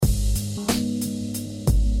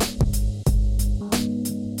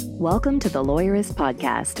Welcome to the Lawyerist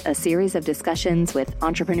Podcast, a series of discussions with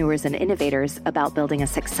entrepreneurs and innovators about building a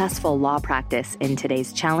successful law practice in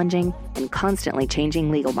today's challenging and constantly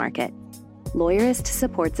changing legal market. Lawyerist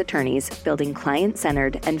supports attorneys building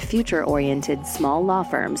client-centered and future-oriented small law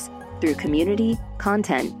firms through community,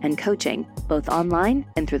 content, and coaching, both online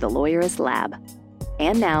and through the Lawyerist Lab.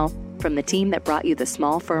 And now, from the team that brought you the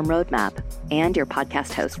Small Firm Roadmap and your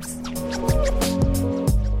podcast hosts.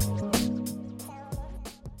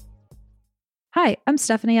 Hi, I'm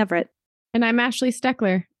Stephanie Everett. And I'm Ashley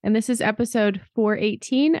Steckler, and this is episode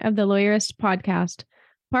 418 of the Lawyerist Podcast,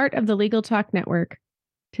 part of the Legal Talk Network.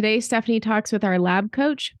 Today, Stephanie talks with our lab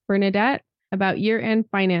coach, Bernadette, about year-end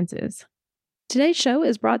finances. Today's show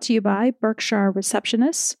is brought to you by Berkshire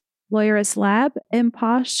Receptionists, Lawyerist Lab, and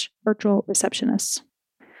Posh Virtual Receptionists.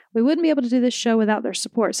 We wouldn't be able to do this show without their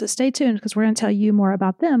support, so stay tuned because we're going to tell you more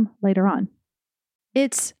about them later on.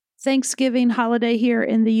 It's Thanksgiving holiday here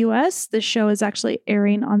in the U.S. This show is actually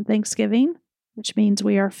airing on Thanksgiving, which means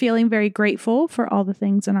we are feeling very grateful for all the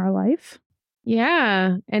things in our life.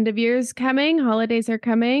 Yeah, end of year's coming, holidays are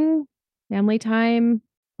coming, family time,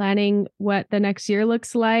 planning what the next year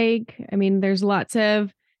looks like. I mean, there's lots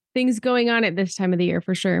of things going on at this time of the year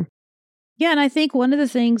for sure. Yeah, and I think one of the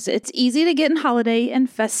things, it's easy to get in holiday and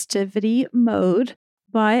festivity mode.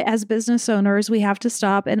 But as business owners, we have to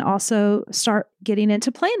stop and also start getting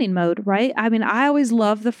into planning mode, right? I mean, I always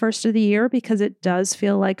love the first of the year because it does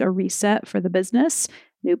feel like a reset for the business.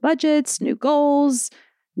 New budgets, new goals,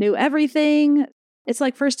 new everything. It's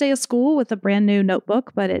like first day of school with a brand new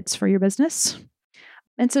notebook, but it's for your business.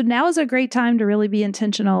 And so now is a great time to really be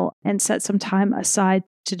intentional and set some time aside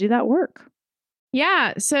to do that work.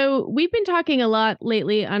 Yeah. So we've been talking a lot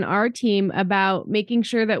lately on our team about making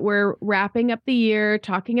sure that we're wrapping up the year,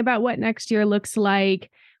 talking about what next year looks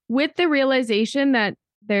like, with the realization that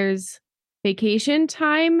there's vacation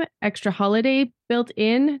time, extra holiday built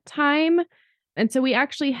in time. And so we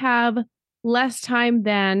actually have less time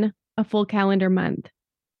than a full calendar month.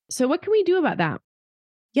 So what can we do about that?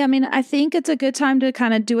 Yeah, I mean, I think it's a good time to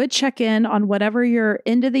kind of do a check-in on whatever your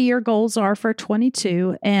end of the year goals are for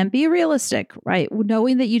 22 and be realistic, right?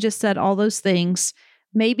 Knowing that you just said all those things,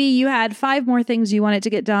 maybe you had 5 more things you wanted to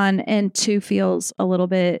get done and 2 feels a little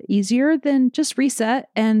bit easier, then just reset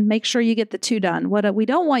and make sure you get the 2 done. What we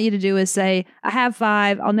don't want you to do is say, I have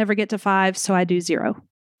 5, I'll never get to 5, so I do 0.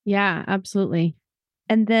 Yeah, absolutely.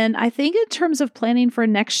 And then I think in terms of planning for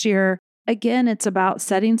next year, again, it's about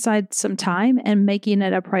setting aside some time and making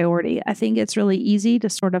it a priority. I think it's really easy to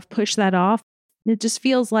sort of push that off. It just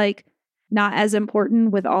feels like not as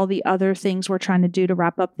important with all the other things we're trying to do to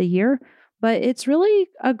wrap up the year. But it's really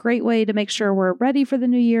a great way to make sure we're ready for the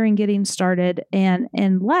new year and getting started. And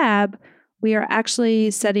in lab, we are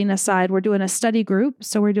actually setting aside, we're doing a study group.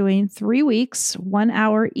 So we're doing 3 weeks, 1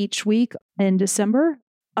 hour each week in December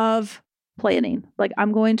of planning. Like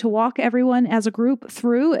I'm going to walk everyone as a group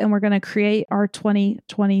through and we're going to create our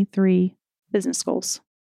 2023 business goals.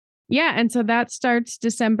 Yeah. And so that starts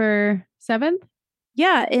December 7th.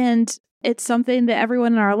 Yeah. And it's something that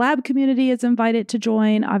everyone in our lab community is invited to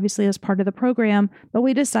join, obviously as part of the program. But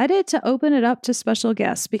we decided to open it up to special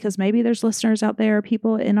guests because maybe there's listeners out there,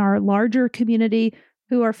 people in our larger community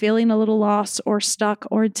who are feeling a little lost or stuck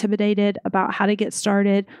or intimidated about how to get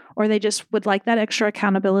started, or they just would like that extra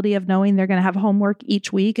accountability of knowing they're going to have homework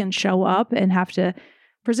each week and show up and have to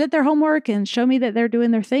present their homework and show me that they're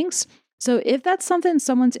doing their things. So if that's something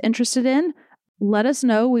someone's interested in, let us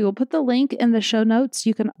know. We will put the link in the show notes.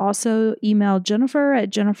 You can also email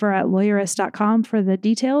jennifer@lawyerist.com for the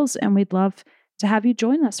details, and we'd love to have you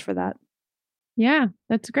join us for that. Yeah,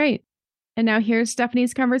 that's great. And now here's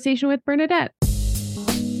Stephanie's conversation with Bernadette.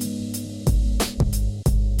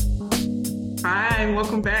 Hi,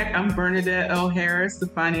 welcome back. I'm Bernadette L. Harris, the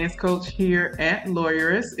finance coach here at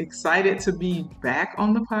Lawyerist. Excited to be back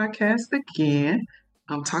on the podcast again.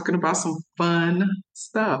 I'm talking about some fun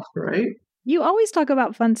stuff, right? You always talk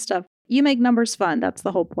about fun stuff. You make numbers fun. That's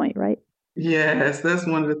the whole point, right? Yes, that's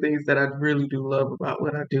one of the things that I really do love about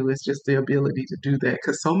what I do is just the ability to do that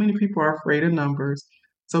because so many people are afraid of numbers.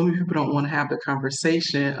 So many people don't want to have the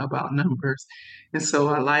conversation about numbers. And so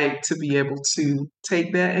I like to be able to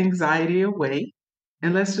take that anxiety away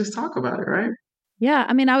and let's just talk about it, right? Yeah.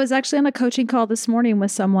 I mean, I was actually on a coaching call this morning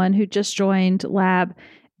with someone who just joined Lab,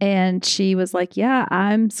 and she was like, yeah,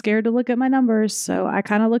 I'm scared to look at my numbers. So I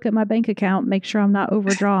kind of look at my bank account, make sure I'm not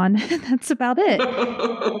overdrawn. That's about it.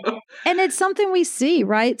 And it's something we see,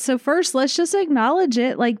 right? So first, let's just acknowledge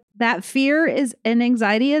it. Like that fear is and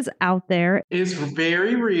anxiety is out there. It's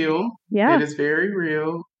very real. Yeah. It is very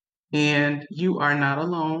real. And you are not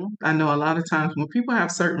alone. I know a lot of times when people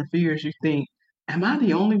have certain fears, you think, am I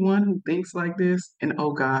the only one who thinks like this? And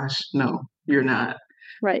oh gosh, no, you're not.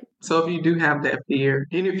 Right. So if you do have that fear,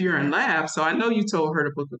 and if you're in lab, so I know you told her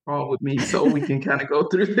to book a call with me so we can kind of go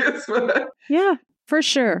through this. But Yeah, for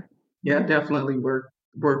sure. yeah, definitely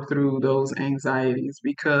work through those anxieties,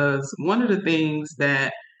 because one of the things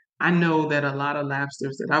that I know that a lot of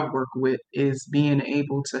labsters that I work with is being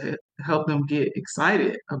able to help them get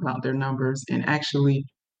excited about their numbers and actually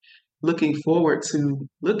looking forward to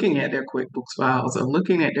looking at their QuickBooks files or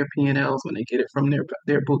looking at their P&Ls when they get it from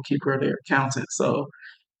their bookkeeper or their accountant. So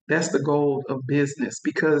that's the goal of business,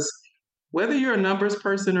 because whether you're a numbers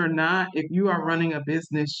person or not, if you are running a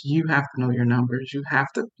business, you have to know your numbers. You have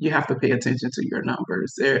to pay attention to your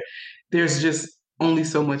numbers. There's just only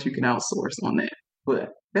so much you can outsource on that. But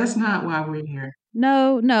that's not why we're here.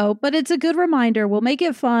 No, but it's a good reminder. We'll make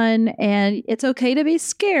it fun, and it's okay to be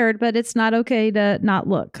scared, but it's not okay to not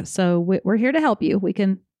look. So we're here to help you.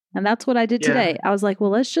 And that's what I did today. I was like,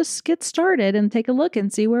 well, let's just get started and take a look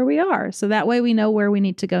and see where we are. So that way we know where we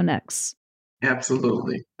need to go next.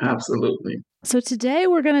 Absolutely. Absolutely. So today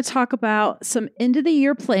we're going to talk about some end of the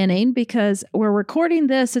year planning, because we're recording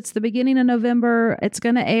this. It's the beginning of November. It's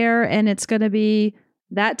going to air, and it's going to be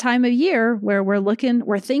that time of year where we're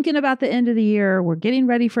thinking about the end of the year. We're getting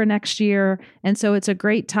ready for next year. And so it's a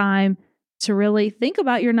great time to really think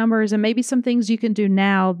about your numbers and maybe some things you can do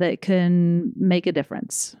now that can make a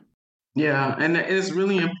difference. Yeah, and it's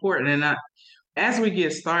really important. And as we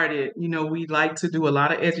get started, we like to do a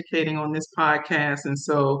lot of educating on this podcast. And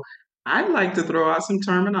so I'd like to throw out some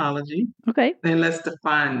terminology. Okay. And let's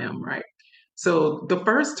define them, right? So the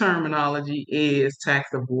first terminology is tax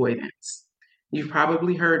avoidance. You've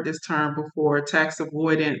probably heard this term before. Tax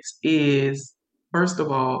avoidance is, first of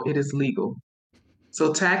all, it is legal.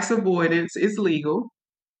 So tax avoidance is legal.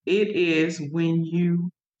 It is when you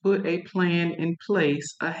put a plan in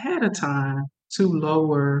place ahead of time to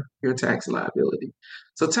lower your tax liability.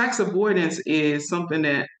 So tax avoidance is something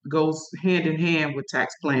that goes hand in hand with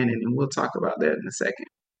tax planning, and we'll talk about that in a second.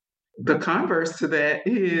 The converse to that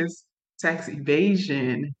is tax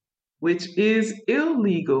evasion, which is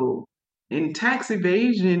illegal. And tax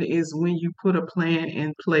evasion is when you put a plan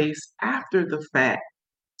in place after the fact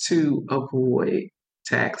to avoid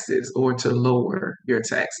taxes or to lower your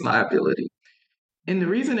tax liability. And the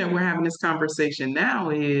reason that we're having this conversation now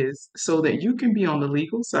is so that you can be on the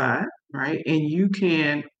legal side, right? And you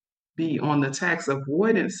can be on the tax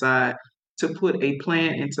avoidance side to put a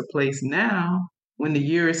plan into place now when the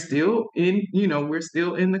year is still in, we're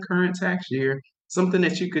still in the current tax year, something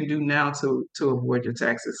that you can do now to avoid your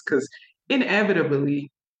taxes. Because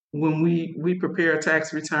inevitably, when we prepare a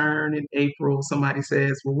tax return in April, somebody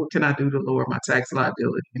says, well, what can I do to lower my tax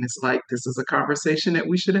liability? And it's like, this is a conversation that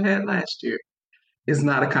we should have had last year. It's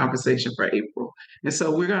not a conversation for April. And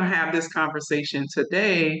so we're going to have this conversation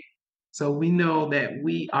today, so we know that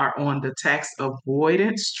we are on the tax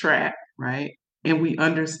avoidance track, right? And we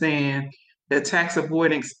understand that tax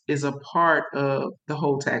avoidance is a part of the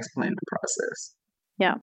whole tax planning process.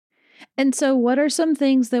 Yeah. And so what are some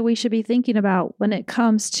things that we should be thinking about when it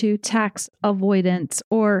comes to tax avoidance?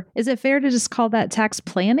 Or is it fair to just call that tax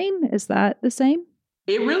planning? Is that the same?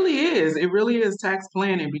 It really is. It really is tax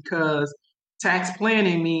planning, because tax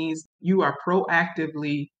planning means you are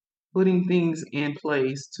proactively putting things in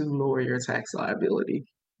place to lower your tax liability,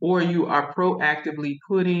 or you are proactively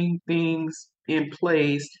putting things in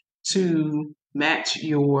place to match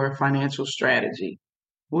your financial strategy.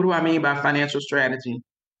 What do I mean by financial strategy?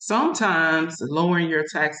 Sometimes lowering your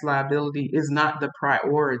tax liability is not the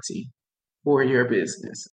priority for your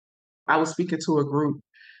business. I was speaking to a group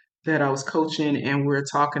that I was coaching, and we're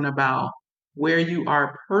talking about where you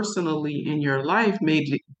are personally in your life may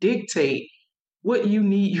dictate what you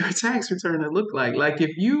need your tax return to look like. Like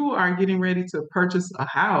if you are getting ready to purchase a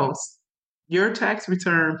house, your tax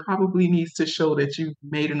return probably needs to show that you've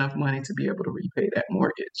made enough money to be able to repay that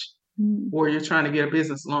mortgage, or you're trying to get a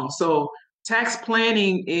business loan. So tax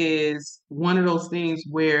planning is one of those things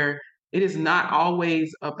where it is not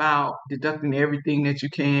always about deducting everything that you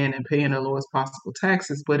can and paying the lowest possible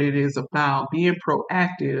taxes, but it is about being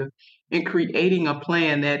proactive and creating a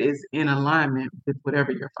plan that is in alignment with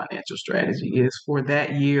whatever your financial strategy is for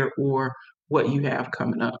that year or what you have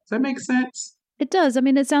coming up. Does that make sense? It does. I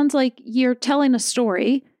mean, it sounds like you're telling a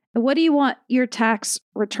story. What do you want your tax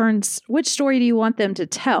returns? Which story do you want them to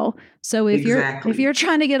tell? So if you're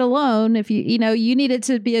trying to get a loan, if you need it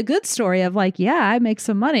to be a good story of like, yeah, I make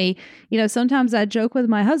some money. Sometimes I joke with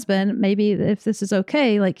my husband, maybe if this is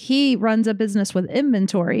okay, like he runs a business with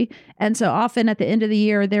inventory. And so often at the end of the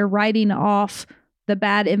year, they're writing off the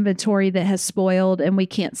bad inventory that has spoiled and we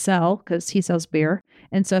can't sell because he sells beer.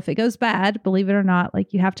 And so if it goes bad, believe it or not,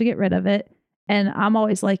 like you have to get rid of it. And I'm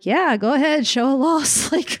always like, yeah, go ahead, show a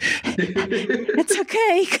loss. Like it's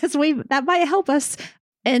okay because that might help us.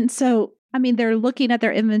 And so, I mean, they're looking at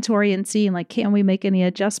their inventory and seeing like, can we make any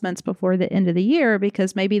adjustments before the end of the year?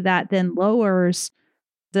 Because maybe that then lowers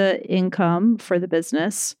the income for the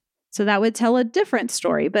business. So that would tell a different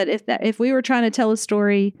story. But if we were trying to tell a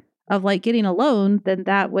story of like getting a loan, then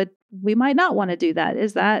we might not want to do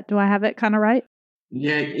that. Do I have it kind of right?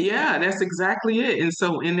 Yeah, that's exactly it. And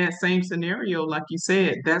so in that same scenario, like you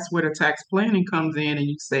said, that's where the tax planning comes in and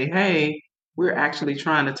you say, hey, we're actually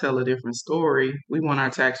trying to tell a different story. We want our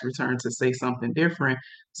tax return to say something different.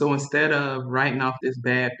 So instead of writing off this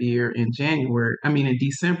bad year in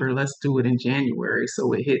December, let's do it in January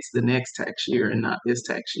so it hits the next tax year and not this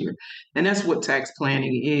tax year. And that's what tax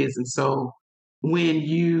planning is. And so when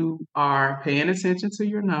you are paying attention to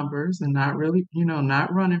your numbers and not really,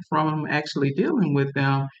 not running from them, actually dealing with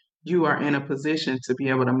them, you are in a position to be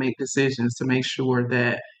able to make decisions to make sure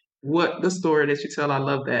that what the story that you tell, I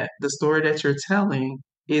love that, the story that you're telling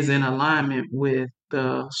is in alignment with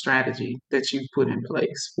the strategy that you put in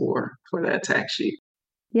place for that tax sheet.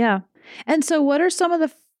 Yeah. And so what are some of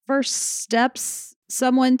the first steps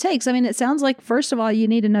someone takes? I mean, it sounds like, first of all, you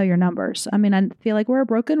need to know your numbers. I mean, I feel like we're a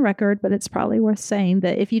broken record, but it's probably worth saying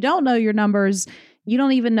that if you don't know your numbers, you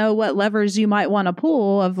don't even know what levers you might want to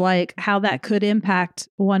pull of like how that could impact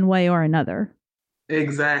one way or another.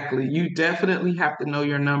 Exactly. You definitely have to know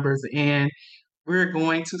your numbers. And we're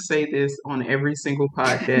going to say this on every single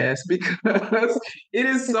podcast because it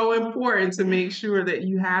is so important to make sure that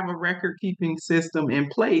you have a record keeping system in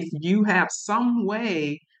place. You have some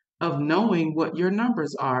way of knowing what your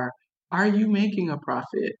numbers are. Are you making a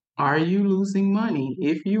profit? Are you losing money?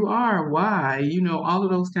 If you are, why? All of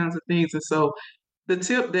those kinds of things. And so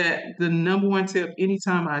the number one tip,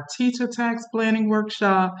 anytime I teach a tax planning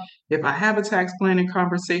workshop, if I have a tax planning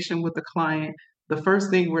conversation with a client, the first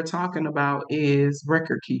thing we're talking about is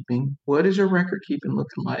record keeping. What is your record keeping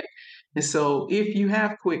looking like? And so if you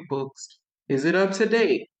have QuickBooks, is it up to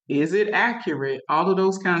date? Is it accurate? All of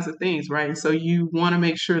those kinds of things, right? And so you want to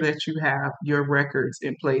make sure that you have your records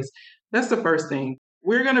in place. That's the first thing.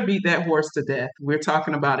 We're going to beat that horse to death. We're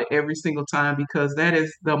talking about it every single time because that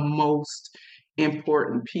is the most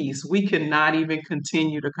important piece. We cannot even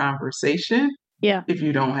continue the conversation if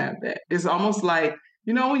you don't have that. It's almost like,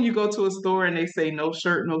 when you go to a store and they say no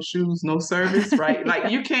shirt, no shoes, no service, right? Like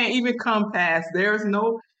you can't even come past. There's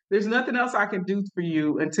nothing else I can do for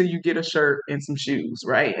you until you get a shirt and some shoes,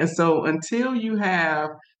 right? And so until you have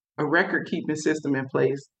a record keeping system in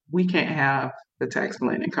place, we can't have the tax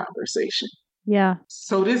planning conversation. Yeah.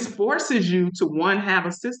 So this forces you to, one, have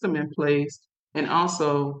a system in place, and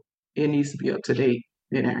also it needs to be up to date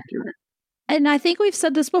and accurate. And I think we've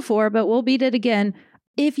said this before, but we'll beat it again.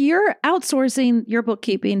 If you're outsourcing your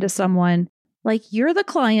bookkeeping to someone, like you're the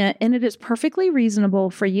client, and it is perfectly reasonable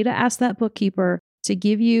for you to ask that bookkeeper to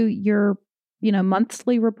give you your,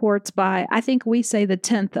 monthly reports by, I think we say the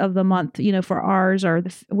 10th of the month, for ours, or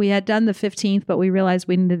we had done the 15th, but we realized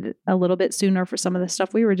we needed it a little bit sooner for some of the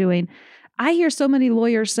stuff we were doing. I hear so many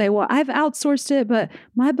lawyers say, well, I've outsourced it, but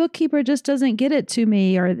my bookkeeper just doesn't get it to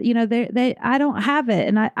me, or, I don't have it.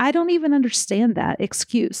 And I don't even understand that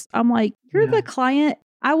excuse. I'm like, you're the client.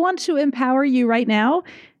 I want to empower you right now.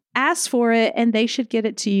 Ask for it, and they should get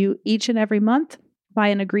it to you each and every month by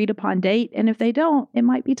an agreed upon date. And if they don't, it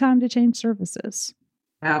might be time to change services.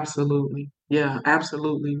 Absolutely. Yeah,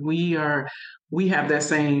 absolutely. We have that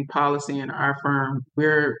same policy in our firm.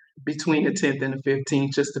 We're between the 10th and the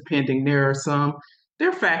 15th, just depending. There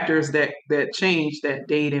are factors that change that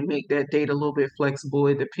date and make that date a little bit flexible.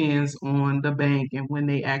 It depends on the bank and when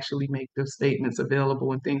they actually make the statements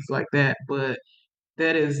available and things like that. But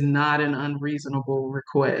that is not an unreasonable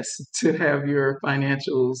request to have your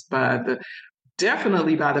financials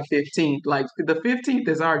definitely by the 15th. Like the 15th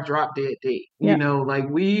is our drop dead date. Yeah. Like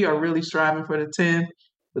we are really striving for the 10th,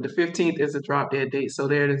 but the 15th is a drop dead date. So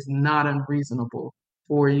that is not unreasonable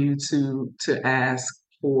for you to ask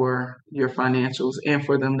for your financials and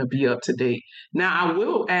for them to be up to date. Now, I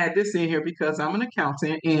will add this in here because I'm an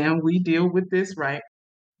accountant and we deal with this, right?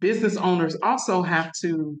 Business owners also have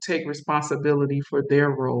to take responsibility for their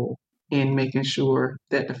role in making sure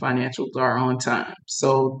that the financials are on time.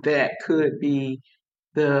 So that could be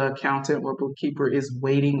the accountant or bookkeeper is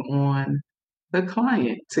waiting on the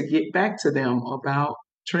client to get back to them about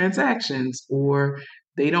transactions, or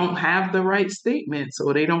they don't have the right statements,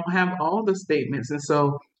 or they don't have all the statements. And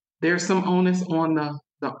so there's some onus on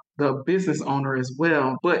the business owner as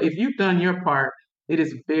well. But if you've done your part, it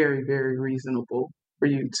is very, very reasonable for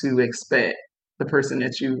you to expect the person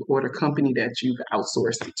that you or the company that you've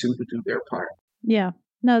outsourced it to do their part. Yeah.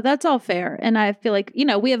 No, that's all fair. And I feel like,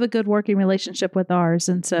 we have a good working relationship with ours.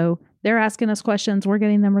 And so they're asking us questions, we're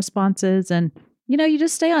getting them responses. And, you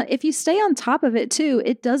just if you stay on top of it too,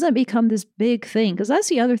 it doesn't become this big thing. Because that's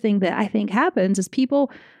the other thing that I think happens is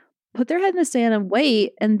people put their head in the sand and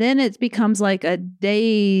wait. And then it becomes like a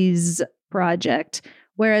day's project.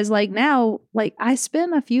 Whereas like now, like I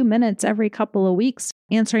spend a few minutes every couple of weeks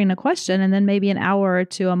answering a question and then maybe an hour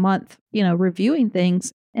to a month, reviewing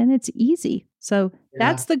things. And it's easy. So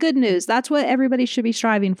that's the good news. That's what everybody should be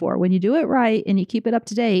striving for. When you do it right and you keep it up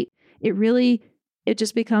to date, it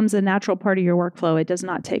just becomes a natural part of your workflow. It does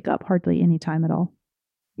not take up hardly any time at all.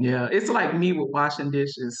 Yeah, it's like me with washing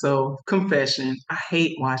dishes. So confession, I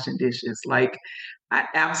hate washing dishes. Like I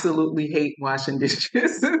absolutely hate washing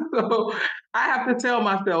dishes. So I have to tell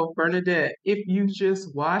myself, Bernadette, if you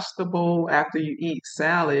just wash the bowl after you eat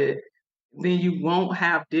salad, then you won't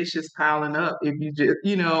have dishes piling up if you just,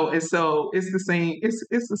 and so it's the same,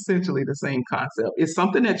 it's essentially the same concept. It's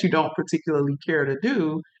something that you don't particularly care to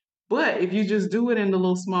do, but if you just do it in the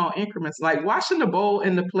little small increments, like washing the bowl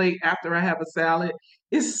and the plate after I have a salad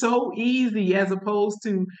is so easy as opposed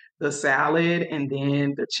to the salad and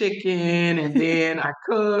then the chicken and then I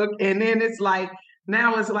cook and then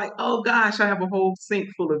now it's like, oh gosh, I have a whole sink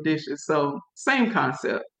full of dishes. So same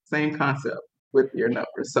concept with your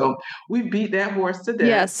numbers. So we beat that horse to death.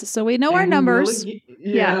 Yes. So we know our numbers.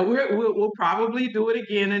 We'll probably do it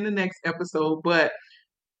again in the next episode, but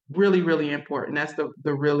really, really important. That's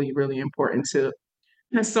the really, really important tip.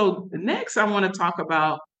 And so next I want to talk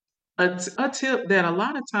about a tip that a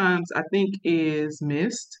lot of times I think is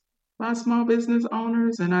missed by small business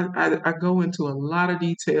owners. And I go into a lot of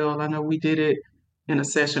detail. I know we did it in a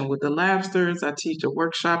session with the Labsters. I teach a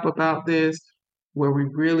workshop about this where we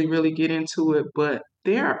really, really get into it. But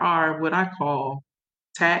there are what I call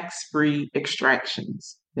tax-free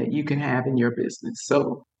extractions that you can have in your business.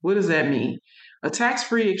 So what does that mean? A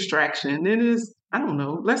tax-free extraction, it is, I don't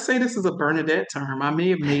know, let's say this is a Bernadette term. I may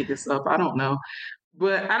have made this up. I don't know.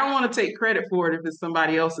 But I don't want to take credit for it if it's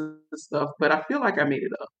somebody else's stuff, but I feel like I made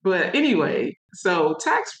it up. But anyway, so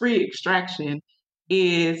tax-free extraction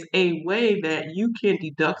is a way that you can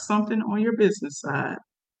deduct something on your business side,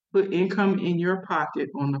 put income in your pocket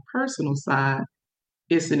on the personal side.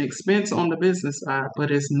 It's an expense on the business side,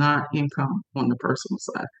 but it's not income on the personal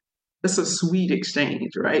side. It's a sweet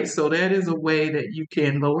exchange, right? So that is a way that you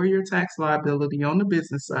can lower your tax liability on the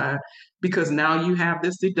business side because now you have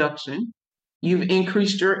this deduction. You've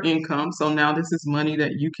increased your income. So now this is money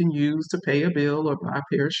that you can use to pay a bill or buy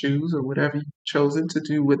a pair of shoes or whatever you've chosen to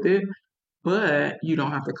do with it, but you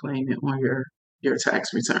don't have to claim it on your tax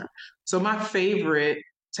return. So my favorite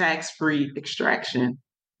tax-free extraction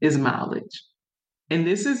is mileage. And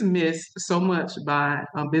this is missed so much by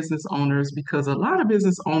business owners because a lot of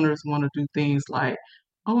business owners want to do things like,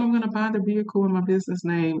 oh, I'm going to buy the vehicle in my business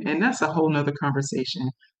name. And that's a whole nother conversation.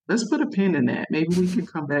 Let's put a pin in that. Maybe we can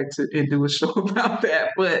come back to and do a show about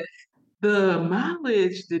that. But the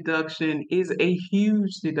mileage deduction is a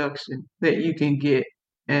huge deduction that you can get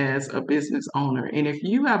as a business owner. And if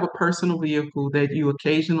you have a personal vehicle that you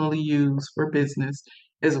occasionally use for business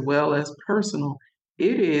as well as personal,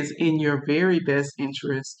 it is in your very best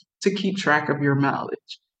interest to keep track of your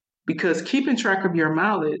mileage because keeping track of your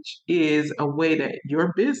mileage is a way that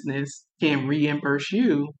your business can reimburse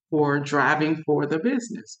you for driving for the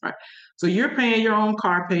business, right? So you're paying your own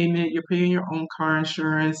car payment, you're paying your own car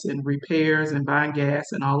insurance and repairs and buying gas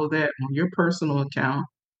and all of that on your personal account.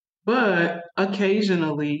 But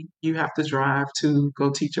occasionally you have to drive to go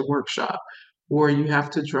teach a workshop or you have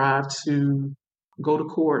to drive to go to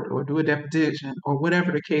court or do a deposition or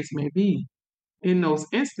whatever the case may be. In those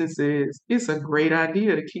instances, it's a great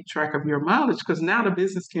idea to keep track of your mileage because now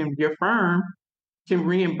your firm can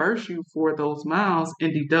reimburse you for those miles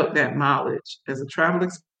and deduct that mileage as a travel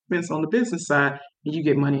expense on the business side, and you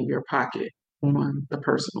get money in your pocket on the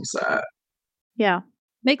personal side. Yeah,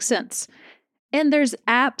 makes sense. And there's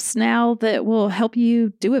apps now that will help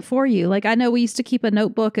you do it for you. Like I know we used to keep a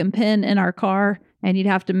notebook and pen in our car and you'd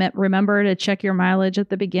have to remember to check your mileage at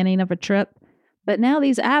the beginning of a trip. But now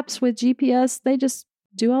these apps with GPS, they just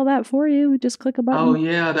do all that for you. Just click a button. Oh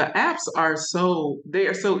yeah, the apps are so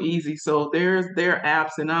easy. So there's their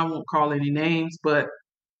apps and I won't call any names, but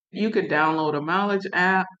you could download a mileage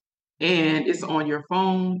app and it's on your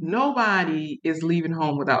phone. Nobody is leaving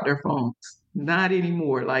home without their phones. Not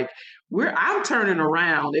anymore. Like I'm turning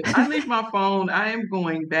around. If I leave my phone, I am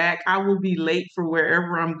going back. I will be late for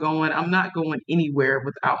wherever I'm going. I'm not going anywhere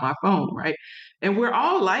without my phone, right? And we're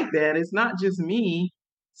all like that. It's not just me.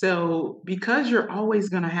 So because you're always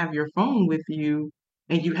going to have your phone with you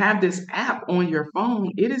and you have this app on your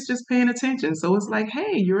phone, it is just paying attention. So it's like,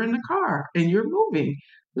 hey, you're in the car and you're moving.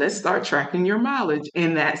 Let's start tracking your mileage.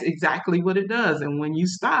 And that's exactly what it does. And when you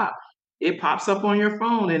stop, it pops up on your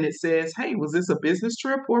phone and it says, hey, was this a business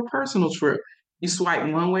trip or a personal trip? You swipe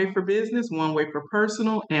one way for business, one way for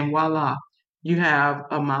personal, and voila, you have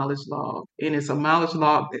a mileage log. And it's a mileage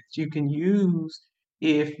log that you can use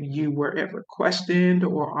if you were ever questioned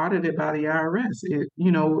or audited by the IRS. It,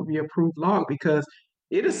 would be approved log because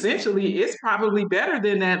it essentially is probably better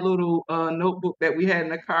than that little notebook that we had in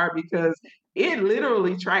the car because it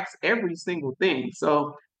literally tracks every single thing.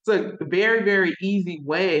 So it's a very, very easy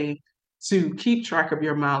way to keep track of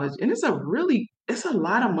your mileage. And it's a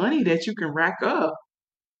lot of money that you can rack up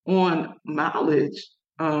on mileage,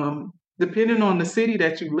 depending on the city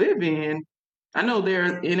that you live in. I know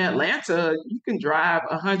there in Atlanta, you can drive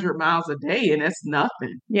 100 miles a day, and that's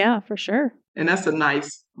nothing. Yeah, for sure. And that's a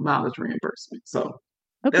nice mileage reimbursement. So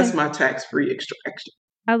that's Okay. my tax-free extraction.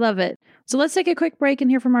 I love it. So let's take a quick break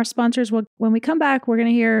and hear from our sponsors. When we come back, we're going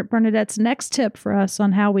to hear Bernadette's next tip for us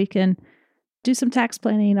on how we can do some tax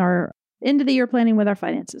planning or end of the year planning with our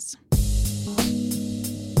finances.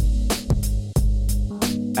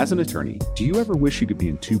 As an attorney, do you ever wish you could be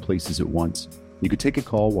in two places at once? You could take a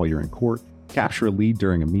call while you're in court, capture a lead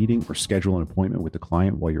during a meeting, or schedule an appointment with a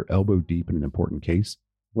client while you're elbow deep in an important case?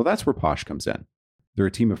 Well, that's where Posh comes in. They're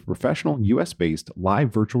a team of professional, US-based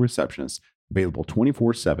live virtual receptionists available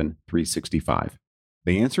 24/7, 365.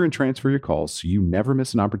 They answer and transfer your calls so you never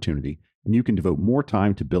miss an opportunity and you can devote more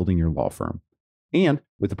time to building your law firm. And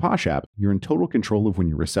with the Posh app, you're in total control of when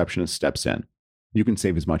your receptionist steps in. You can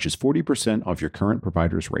save as much as 40% off your current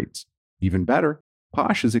provider's rates. Even better,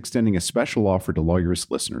 Posh is extending a special offer to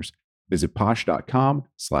Lawyerist listeners. Visit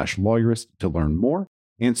posh.com/lawyerist to learn more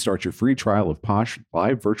and start your free trial of Posh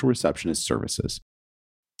live virtual receptionist services.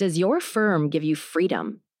 Does your firm give you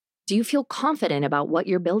freedom? Do you feel confident about what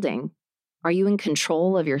you're building? Are you in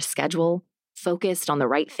control of your schedule, focused on the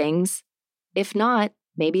right things? If not,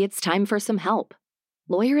 maybe it's time for some help.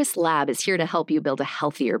 Lawyerist Lab is here to help you build a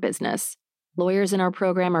healthier business. Lawyers in our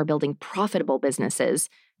program are building profitable businesses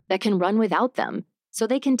that can run without them so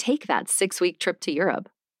they can take that 6-week trip to Europe.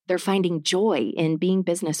 They're finding joy in being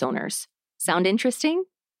business owners. Sound interesting?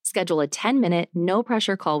 Schedule a 10-minute,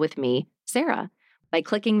 no-pressure call with me, Sarah, by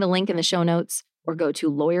clicking the link in the show notes or go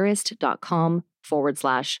to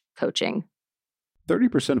lawyerist.com/coaching.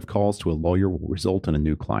 30% of calls to a lawyer will result in a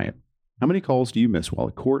new client. How many calls do you miss while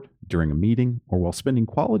at court, during a meeting, or while spending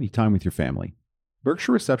quality time with your family?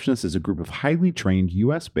 Berkshire Receptionists is a group of highly trained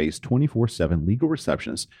US-based 24/7 legal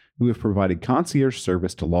receptionists who have provided concierge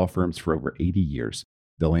service to law firms for over 80 years.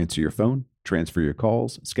 They'll answer your phone, transfer your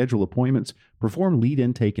calls, schedule appointments, perform lead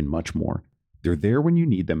intake, and much more. They're there when you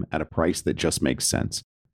need them at a price that just makes sense.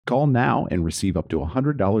 Call now and receive up to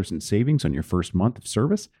 $100 in savings on your first month of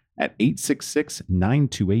service at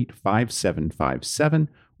 866-928-5757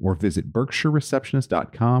 or visit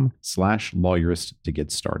berkshirereceptionist.com/lawyerist to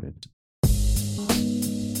get started.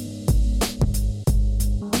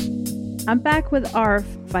 I'm back with our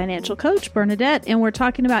financial coach, Bernadette, and we're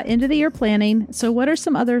talking about end of the year planning. So what are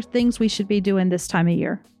some other things we should be doing this time of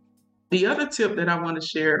year? The other tip that I want to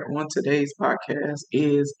share on today's podcast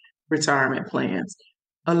is retirement plans.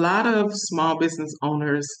 A lot of small business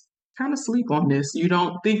owners kind of sleep on this. You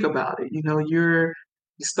don't think about it. You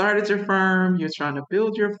started your firm, you're trying to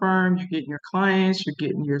build your firm, you're getting your clients, you're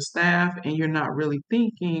getting your staff, and you're not really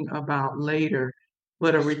thinking about later.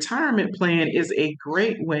 But a retirement plan is a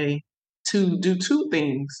great way to do two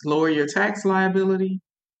things: lower your tax liability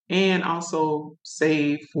and also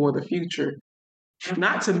save for the future.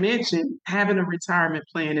 Not to mention, having a retirement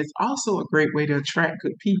plan is also a great way to attract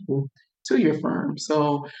good people to your firm.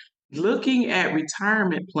 So, looking at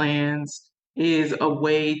retirement plans is a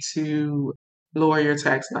way to lower your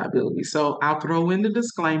tax liability. So, I'll throw in the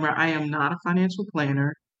disclaimer: I am not a financial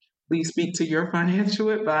planner. Please speak to your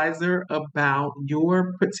financial advisor about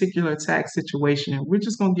your particular tax situation. We're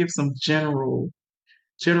just going to give some general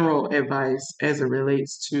advice as it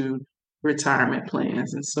relates to retirement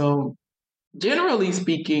plans. And so, generally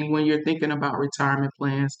speaking, when you're thinking about retirement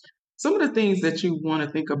plans, some of the things that you want to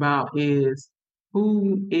think about is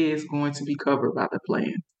who is going to be covered by the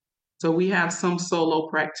plan. So we have some solo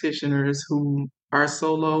practitioners who are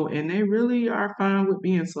solo and they really are fine with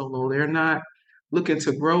being solo. They're not looking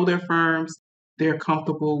to grow their firms. They're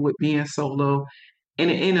comfortable with being solo.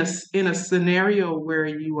 And in a scenario where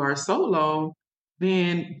you are solo,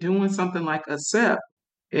 then doing something like a SEP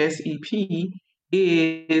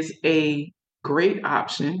is a great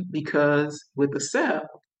option because with the SEP,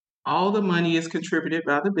 All the money is contributed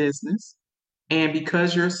by the business. And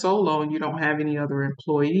because you're solo and you don't have any other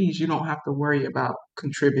employees, you don't have to worry about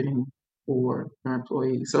contributing for your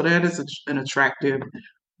employees. So that is an attractive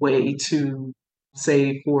way to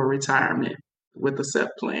save for retirement with the SEP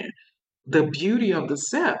plan. The beauty of the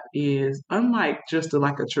SEP is, unlike just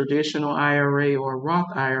like a traditional IRA or a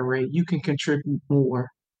Roth IRA, you can contribute more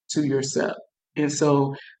to your SEP. And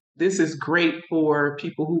so this is great for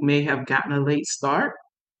people who may have gotten a late start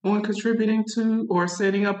on contributing to or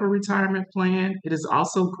setting up a retirement plan. It is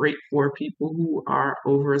also great for people who are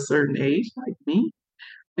over a certain age, like me,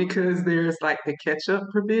 because there's like the catch-up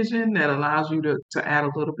provision that allows you to add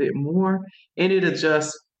a little bit more, and it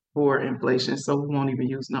adjusts for inflation. So we won't even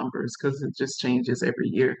use numbers because it just changes every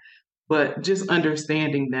year. But just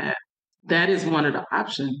understanding that that is one of the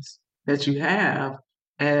options that you have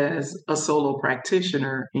as a solo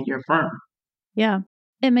practitioner in your firm. Yeah,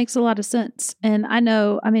 it makes a lot of sense. And I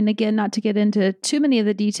know, I mean, again, not to get into too many of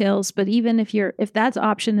the details, but even if that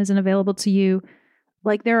option isn't available to you,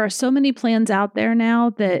 like there are so many plans out there now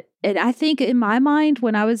that I think in my mind,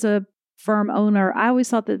 when I was a firm owner, I always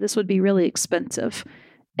thought that this would be really expensive.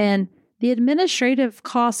 And the administrative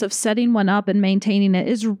cost of setting one up and maintaining it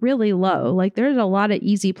is really low. Like there's a lot of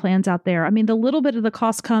easy plans out there. I mean, the little bit of the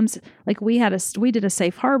cost comes, like we did a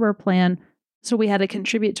safe harbor plan. So we had to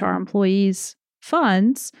contribute to our employees'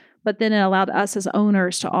 funds, but then it allowed us as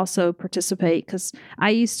owners to also participate, because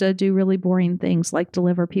I used to do really boring things like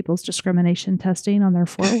deliver people's discrimination testing on their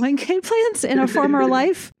 401k plans in a former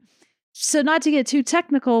life. So not to get too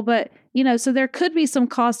technical, but so there could be some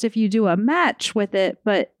cost if you do a match with it,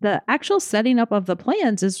 but the actual setting up of the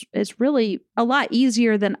plans is really a lot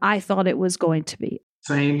easier than I thought it was going to be.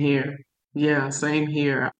 Same here. Yeah, same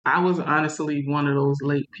here. I was honestly one of those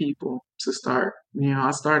late people to start.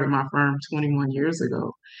 I started my firm 21 years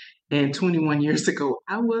ago. And 21 years ago,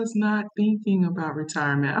 I was not thinking about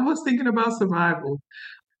retirement. I was thinking about survival.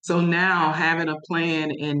 So now having a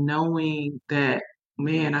plan and knowing that,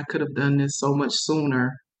 man, I could have done this so much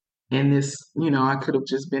sooner. And this, I could have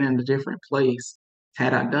just been in a different place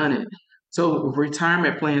had I done it. So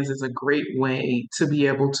retirement plans is a great way to be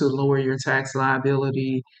able to lower your tax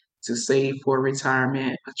liability, to save for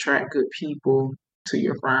retirement, attract good people to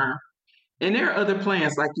your firm. And there are other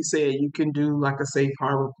plans, like you said, you can do like a safe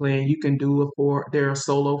harbor plan. You can do there are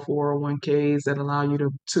solo 401ks that allow you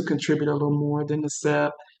to contribute a little more than the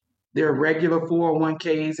SEP. There are regular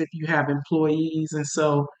 401ks if you have employees. And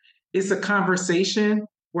so it's a conversation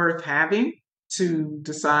worth having to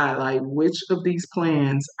decide like which of these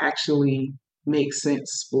plans actually make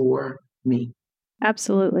sense for me.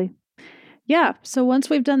 Absolutely. Yeah. So once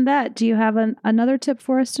we've done that, do you have another tip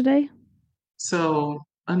for us today? So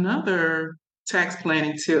another tax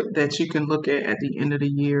planning tip that you can look at the end of the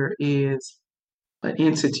year is an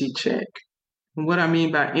entity check. And what I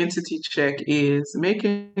mean by entity check is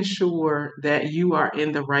making sure that you are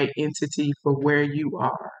in the right entity for where you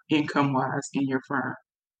are income-wise in your firm.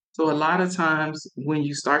 So a lot of times when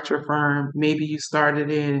you start your firm, maybe you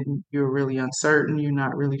started in, you're really uncertain, you're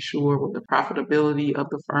not really sure what the profitability of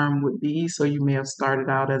the firm would be. So you may have started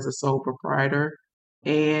out as a sole proprietor,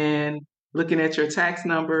 and looking at your tax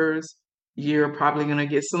numbers, you're probably going to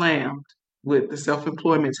get slammed with the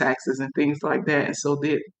self-employment taxes and things like that. And so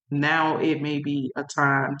that now it may be a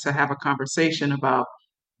time to have a conversation about,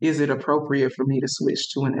 is it appropriate for me to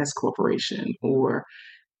switch to an S corporation? Or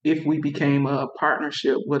if we became a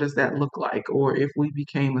partnership, what does that look like? Or if we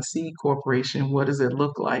became a C corporation, what does it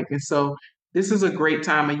look like? And so this is a great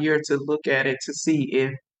time of year to look at it to see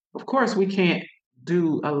if, of course, we can't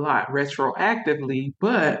do a lot retroactively,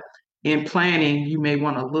 but in planning, you may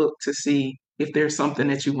want to look to see if there's something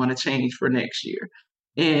that you want to change for next year.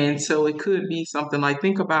 And so it could be something like,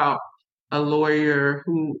 think about a lawyer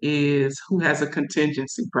who has a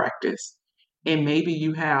contingency practice. And maybe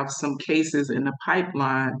you have some cases in the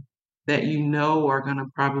pipeline that are going to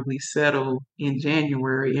probably settle in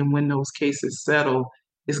January. And when those cases settle,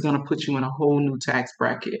 it's going to put you in a whole new tax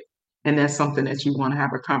bracket. And that's something that you want to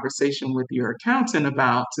have a conversation with your accountant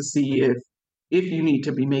about to see if you need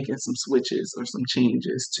to be making some switches or some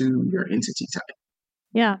changes to your entity type.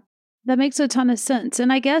 Yeah, that makes a ton of sense.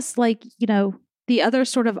 And I guess the other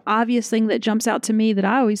sort of obvious thing that jumps out to me that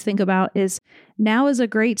I always think about is now is a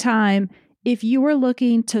great time if you were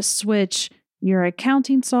looking to switch your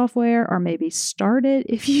accounting software, or maybe start it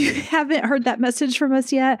if you haven't heard that message from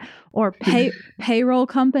us yet, or payroll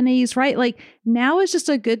companies, right? Like now is just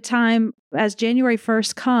a good time as January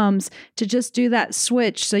 1st comes to just do that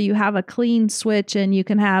switch. So you have a clean switch and you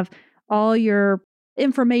can have all your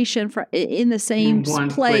information in the same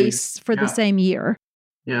place for the same year.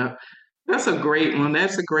 Yeah. That's a great one.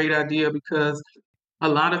 That's a great idea because a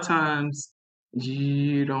lot of times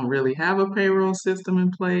you don't really have a payroll system in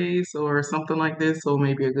place or something like this. So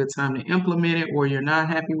maybe a good time to implement it, or you're not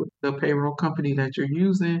happy with the payroll company that you're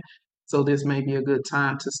using. So this may be a good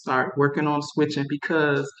time to start working on switching,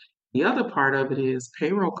 because the other part of it is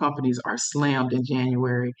payroll companies are slammed in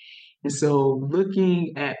January. And so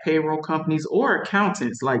looking at payroll companies or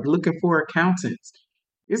accountants, like looking for accountants,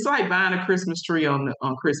 it's like buying a Christmas tree on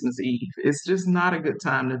Christmas Eve. It's just not a good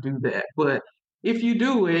time to do that. But if you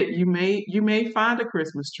do it, you may find a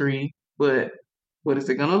Christmas tree, but what is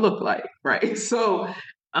it going to look like, right? So,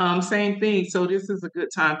 same thing. So this is a good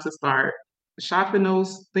time to start shopping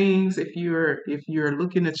those things. If you're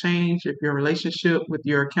looking to change, if your relationship with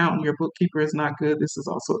your accountant, your bookkeeper is not good, this is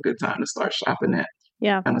also a good time to start shopping that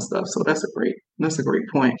Yeah. kind of stuff. So that's a great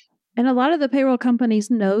point. And a lot of the payroll companies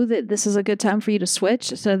know that this is a good time for you to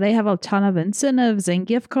switch. So they have a ton of incentives and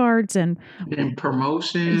gift cards and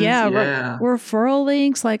promotions. Yeah. Referral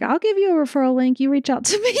links. Like, I'll give you a referral link. You reach out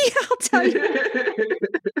to me. I'll tell you.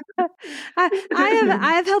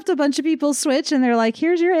 I have helped a bunch of people switch, and they're like,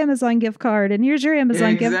 here's your Amazon gift card, and here's your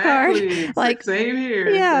Amazon gift card. Like, same here.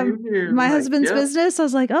 Yeah. Same here. My husband's business. I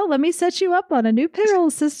was like, oh, let me set you up on a new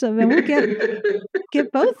payroll system, and we'll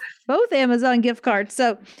get both Amazon gift cards.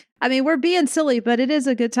 So, I mean, we're being silly, but it is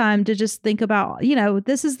a good time to just think about,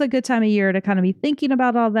 this is the good time of year to kind of be thinking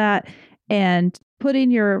about all that and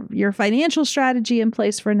putting your financial strategy in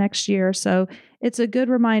place for next year. So it's a good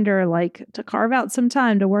reminder, like, to carve out some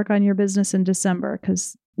time to work on your business in December,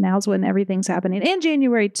 because now's when everything's happening, and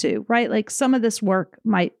January too, right? Like, some of this work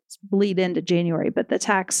might bleed into January, but the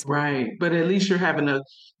tax. Right. But at least you're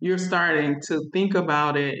starting to think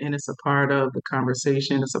about it, and it's a part of the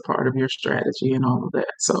conversation. It's a part of your strategy and all of that.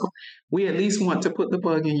 So we at least want to put the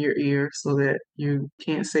bug in your ear so that you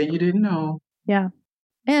can't say you didn't know. Yeah.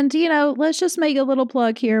 And, let's just make a little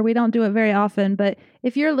plug here. We don't do it very often, but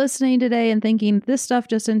if you're listening today and thinking this stuff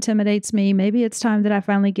just intimidates me, maybe it's time that I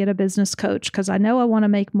finally get a business coach, because I know I want to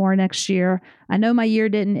make more next year. I know my year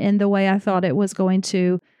didn't end the way I thought it was going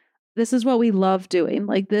to. This is what we love doing.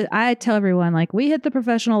 I tell everyone, we hit the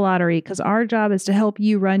professional lottery because our job is to help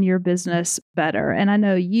you run your business better. And I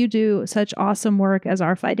know you do such awesome work as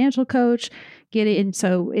our financial coach.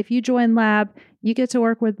 So if you join Lab, you get to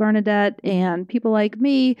work with Bernadette and people like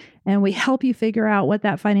me, and we help you figure out what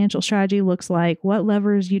that financial strategy looks like, what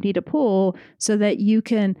levers you need to pull so that you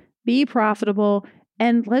can be profitable.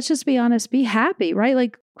 And let's just be honest, be happy, right?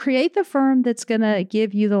 Like, create the firm that's going to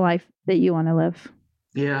give you the life that you want to live.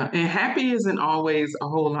 Yeah. And happy isn't always a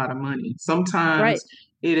whole lot of money. Sometimes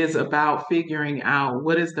it is about figuring out,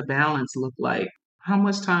 what does the balance look like? How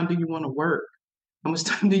much time do you want to work? How much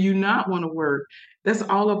time do you not want to work? That's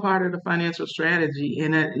all a part of the financial strategy.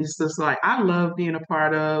 And it's just like, I love being a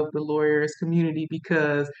part of the lawyers community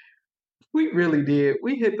because we really did.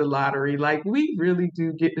 We hit the lottery. Like, we really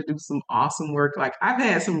do get to do some awesome work. Like, I've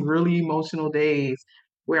had some really emotional days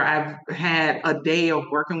where I've had a day of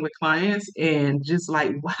working with clients and just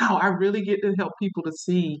like, wow, I really get to help people to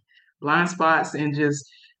see blind spots and just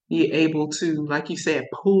be able to, like you said,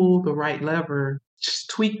 pull the right lever,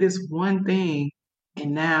 just tweak this one thing.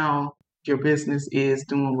 And now your business is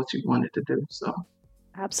doing what you wanted to do. So,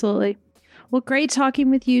 absolutely. Well, great talking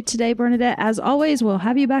with you today, Bernadette. As always, we'll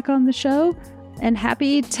have you back on the show, and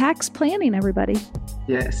happy tax planning, everybody.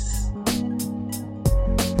 Yes.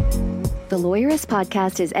 The Lawyerist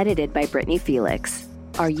podcast is edited by Brittany Felix.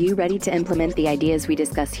 Are you ready to implement the ideas we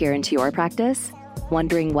discuss here into your practice?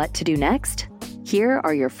 Wondering what to do next? Here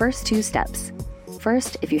are your first 2 steps.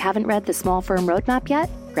 First, if you haven't read the Small Firm Roadmap yet,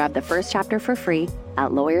 grab the first chapter for free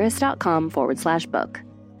at lawyerist.com/book.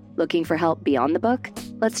 Looking for help beyond the book?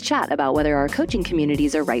 Let's chat about whether our coaching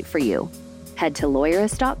communities are right for you. Head to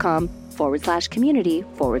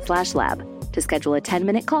lawyerist.com/community/lab to schedule a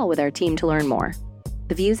 10-minute call with our team to learn more.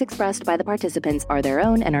 The views expressed by the participants are their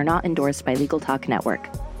own and are not endorsed by Legal Talk Network.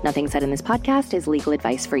 Nothing said in this podcast is legal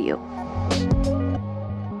advice for you.